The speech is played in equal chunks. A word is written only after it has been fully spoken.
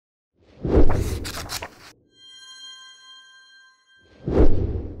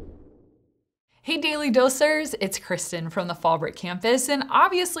Daily Dosers, it's Kristen from the Fallbrook campus, and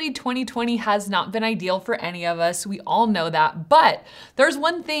obviously 2020 has not been ideal for any of us. We all know that, but there's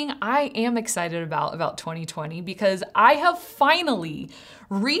one thing I am excited about 2020 because I have finally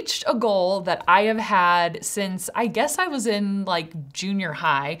reached a goal that I have had since I guess I was in like junior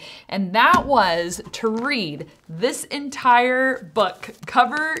high, and that was to read this entire book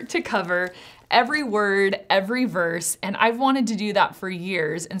cover to cover, every word, every verse, and I've wanted to do that for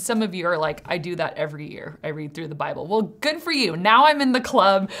years. And some of you are like, I do that every year. I read through the Bible. Well, good for you. Now I'm in the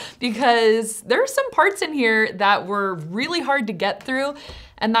club because there are some parts in here that were really hard to get through.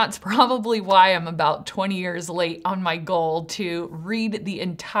 And that's probably why I'm about 20 years late on my goal to read the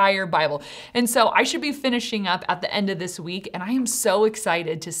entire Bible. And so I should be finishing up at the end of this week, and I am so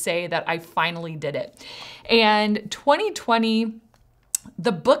excited to say that I finally did it. And 2020,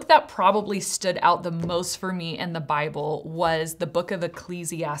 the book that probably stood out the most for me in the Bible was the book of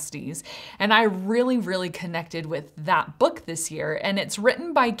Ecclesiastes. And I really connected with that book this year. And it's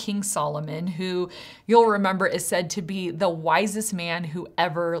written by King Solomon, who you'll remember is said to be the wisest man who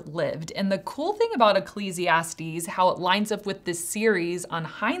ever lived. And the cool thing about Ecclesiastes, how it lines up with this series on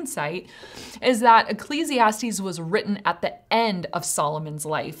Hindsight, is that Ecclesiastes was written at the end of Solomon's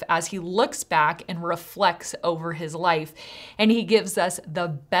life as he looks back and reflects over his life. And he gives us the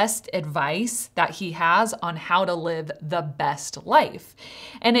best advice that he has on how to live the best life.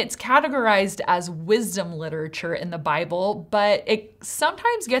 And it's categorized as wisdom literature in the Bible, but it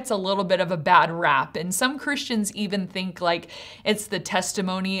sometimes gets a little bit of a bad rap. And some Christians even think like it's the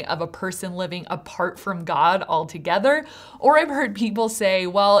testimony of a person living apart from God altogether. Or I've heard people say,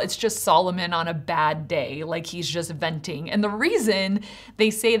 well, it's just Solomon on a bad day, like he's just venting. And the reason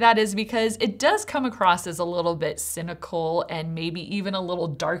they say that is because it does come across as a little bit cynical and maybe even a little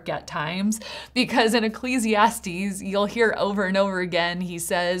dark at times, because in Ecclesiastes, you'll hear over and over again, he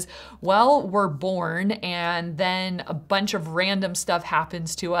says, well, we're born and then a bunch of random stuff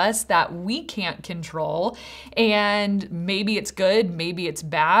happens to us that we can't control. And maybe it's good, maybe it's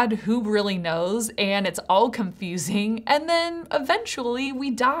bad, who really knows? And it's all confusing. And then eventually we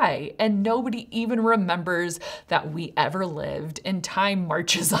die and nobody even remembers that we ever lived and time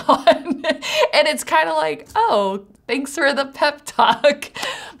marches on. And it's kind of like, oh, thanks for the pep talk.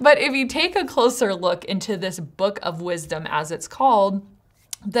 But if you take a closer look into this book of wisdom, as it's called,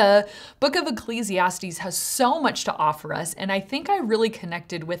 the book of Ecclesiastes has so much to offer us, and I think I really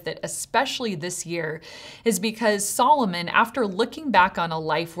connected with it, especially this year, is because Solomon, after looking back on a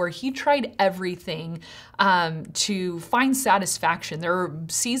life where he tried everything to find satisfaction, there were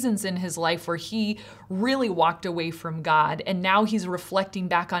seasons in his life where he really walked away from God, and now he's reflecting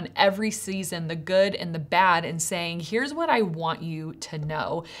back on every season, the good and the bad, and saying, here's what I want you to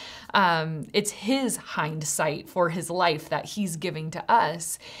know. It's his hindsight for his life that he's giving to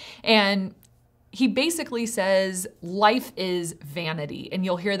us. And he basically says life is vanity. And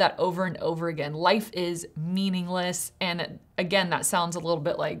you'll hear that over and over again. Life is meaningless. And again, that sounds a little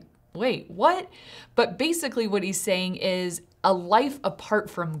bit like, wait, what? But basically what he's saying is a life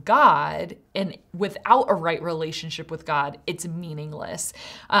apart from God and without a right relationship with God, it's meaningless.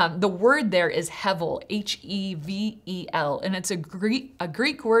 The word there is hevel, H-E-V-E-L, and it's a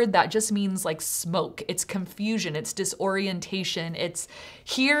Greek word that just means like smoke. It's confusion, it's disorientation, it's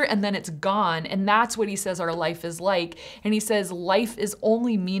here and then it's gone. And that's what he says our life is like. And he says life is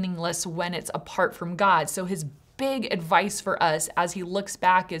only meaningless when it's apart from God. So his big advice for us as he looks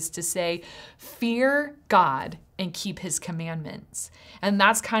back is to say, fear God and keep his commandments. And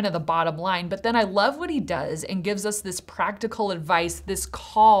that's kind of the bottom line. But then I love what he does and gives us this practical advice, this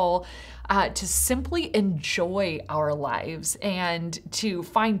call to simply enjoy our lives and to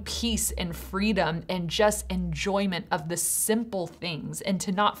find peace and freedom and just enjoyment of the simple things and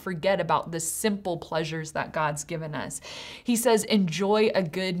to not forget about the simple pleasures that God's given us. He says, enjoy a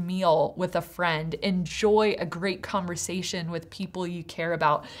good meal with a friend, enjoy a great conversation with people you care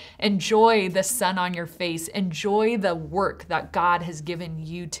about, enjoy the sun on your face, enjoy the work that God has given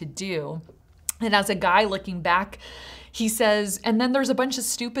you to do. And as a guy looking back, he says, and then there's a bunch of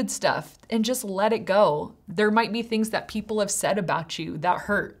stupid stuff and just let it go. There might be things that people have said about you that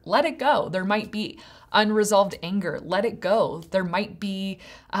hurt. Let it go. There might be unresolved anger. Let it go. There might be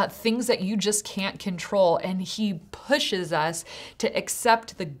things that you just can't control. And he pushes us to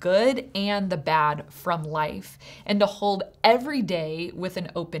accept the good and the bad from life and to hold every day with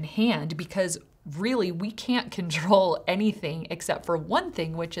an open hand, because really we can't control anything except for one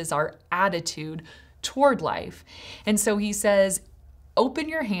thing, which is our attitude toward life. And so he says, open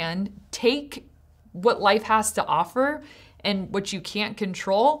your hand, take what life has to offer and what you can't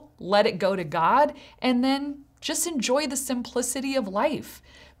control, let it go to God, and then just enjoy the simplicity of life.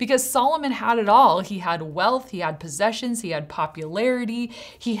 because Solomon had it all. He had wealth, he had possessions, he had popularity,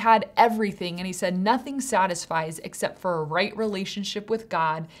 he had everything. And he said, nothing satisfies except for a right relationship with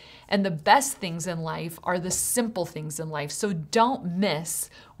God. And the best things in life are the simple things in life. So don't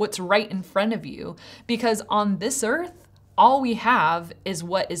miss what's right in front of you, because on this earth, all we have is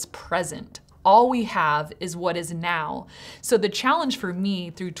what is present. All we have is what is now. So the challenge for me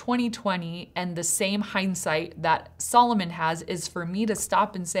through 2020 and the same hindsight that Solomon has is for me to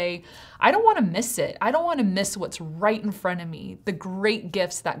stop and say, I don't want to miss it. I don't want to miss what's right in front of me, the great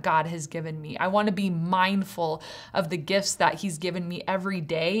gifts that God has given me. I want to be mindful of the gifts that He's given me every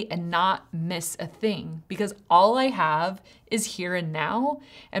day and not miss a thing, because all I have is here and now,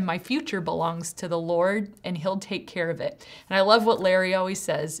 and my future belongs to the Lord, and He'll take care of it. And I love what Larry always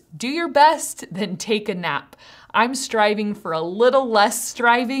says, do your best, then take a nap. I'm striving for a little less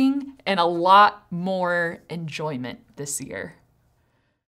striving and a lot more enjoyment this year.